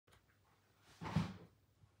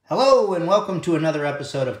Hello and welcome to another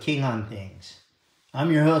episode of King on Things.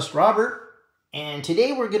 I'm your host Robert, and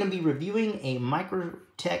today we're going to be reviewing a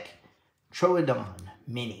Microtech Troodon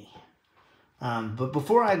Mini. But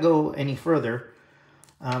before I go any further,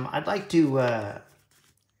 I'd like to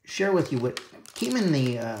share with you what came in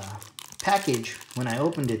the package when I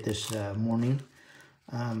opened it this morning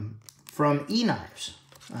from E-Knives.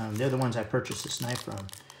 They're the ones I purchased this knife from.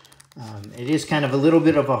 It is kind of a little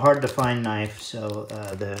bit of a hard to find knife, so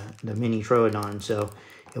the Mini Troodon, so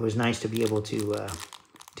it was nice to be able to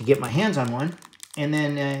get my hands on one. And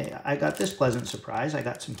then I got this pleasant surprise. I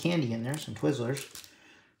got some candy in there, some Twizzlers.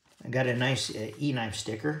 I got a nice E-Knife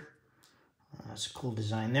sticker. That's a cool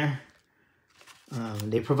design there.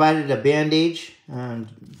 They provided a bandage,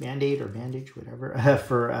 band-aid or bandage, whatever,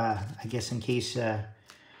 for, I guess in case I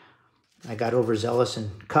got overzealous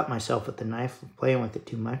and cut myself with the knife, playing with it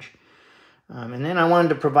too much. And then I wanted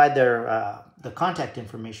to provide their the contact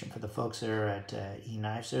information for the folks that are at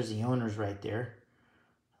E-Knives. There's the owners right there.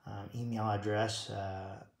 Email address,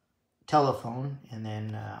 telephone, and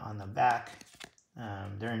then on the back,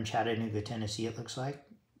 they're in Chattanooga, Tennessee, it looks like.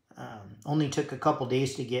 Only took a couple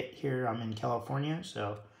days to get here. I'm in California,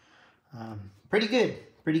 so pretty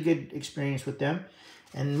good experience with them.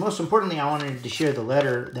 And most importantly, I wanted to share the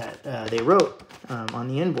letter that they wrote on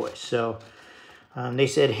the invoice. So they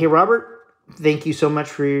said, "Hey, Robert, thank you so much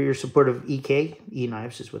for your support of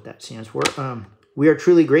E-Knives is what that stands for. We are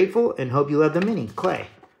truly grateful and hope you love the Mini, Clay."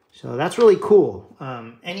 So that's really cool.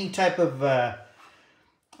 Any type of,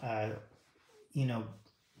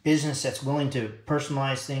 business that's willing to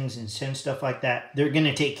personalize things and send stuff like that, they're going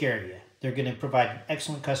to take care of you. They're going to provide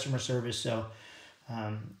excellent customer service. So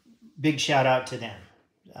big shout out to them,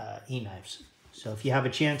 E-Knives. So if you have a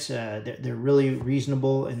chance, they're really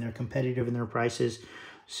reasonable and they're competitive in their prices.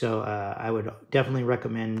 So I would definitely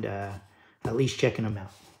recommend at least checking them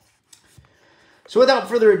out. So without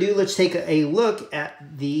further ado, let's take a look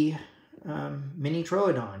at the Mini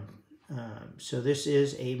Troodon. So this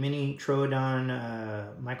is a Mini Troodon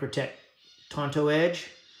Microtech Tanto Edge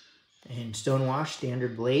and stonewash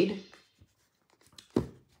standard blade.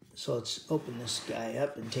 So let's open this guy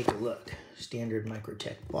up and take a look. Standard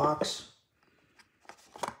Microtech box.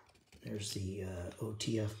 There's the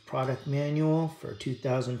OTF product manual for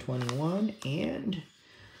 2021, and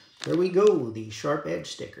there we go, the sharp edge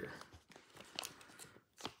sticker.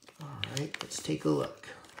 All right, let's take a look.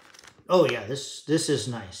 Oh yeah, this is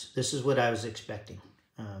nice. This is what I was expecting.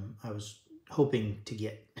 I was hoping to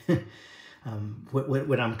get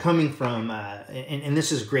what I'm coming from, and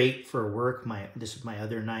this is great for work. This is my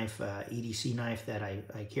other knife, EDC knife that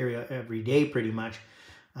I carry every day pretty much.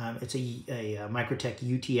 It's a Microtech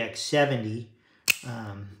UTX 70,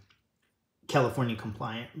 California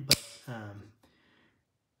compliant, but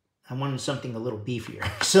I wanted something a little beefier.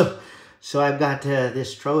 So I've got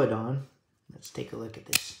this Troodon. Let's take a look at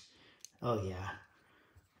this. Oh yeah,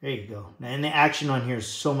 there you go. And the action on here is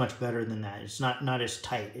so much better than that. It's not as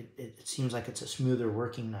tight. It seems like it's a smoother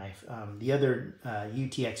working knife. The other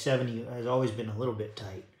UTX 70 has always been a little bit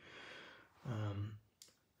tight.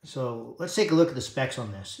 So let's take a look at the specs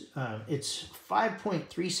on this. It's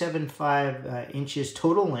 5.375 inches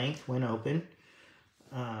total length when open.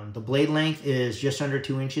 The blade length is just under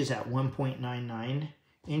 2 inches at 1.99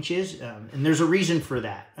 inches. And there's a reason for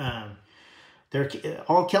that. They're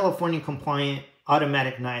all California compliant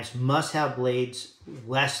automatic knives must have blades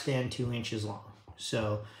less than 2 inches long.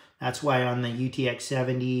 So that's why on the UTX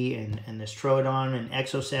 70 and this Troodon and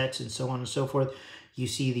Exosets and so on and so forth, you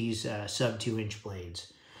see these sub 2 inch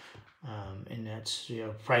blades. And that's,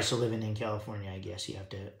 price of living in California, I guess. You have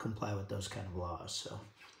to comply with those kind of laws. So,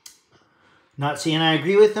 not saying I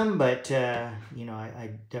agree with them, but, I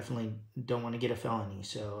definitely don't want to get a felony.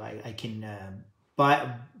 So, I can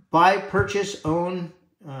buy, purchase, own,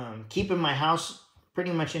 keep in my house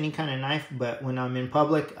pretty much any kind of knife. But when I'm in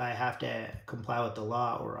public, I have to comply with the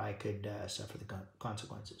law or I could suffer the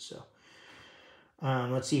consequences. So,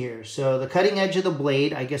 let's see here. So the cutting edge of the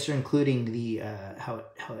blade, I guess they're including the how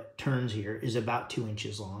it turns here, is about 2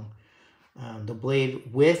 inches long. The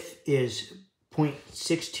blade width is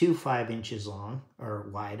 0.625 inches long, or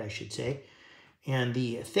wide, I should say. And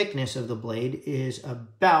the thickness of the blade is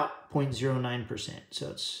about 0.09%.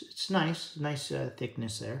 So it's nice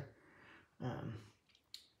thickness there.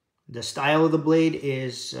 The style of the blade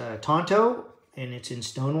is tanto, and it's in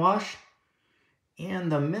stonewash.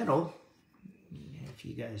 And the metal, if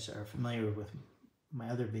you guys are familiar with my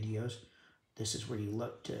other videos, this is where you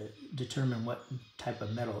look to determine what type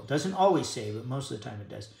of metal. It doesn't always say, but most of the time it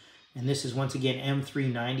does. And this is once again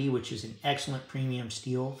M390, which is an excellent premium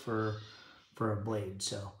steel for a blade.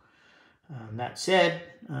 So That said,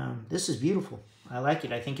 this is beautiful. I like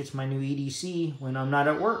it. I think it's my new EDC when I'm not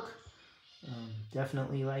at work.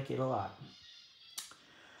 Definitely like it a lot.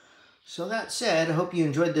 So that said, I hope you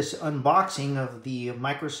enjoyed this unboxing of the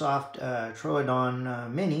Microsoft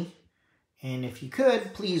Troodon Mini. And if you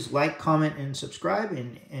could, please like, comment, and subscribe.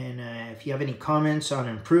 And if you have any comments on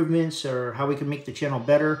improvements or how we can make the channel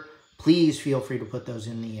better, please feel free to put those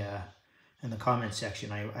in the comment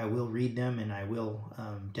section. I will read them, and I will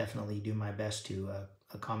definitely do my best to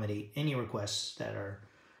accommodate any requests that are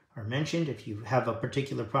mentioned. If you have a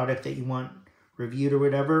particular product that you want reviewed or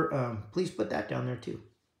whatever, please put that down there too.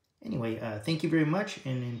 Anyway, thank you very much,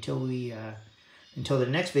 and until the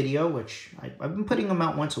next video, which I've been putting them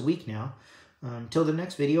out once a week now. Until the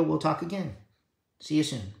next video, we'll talk again. See you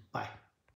soon. Bye.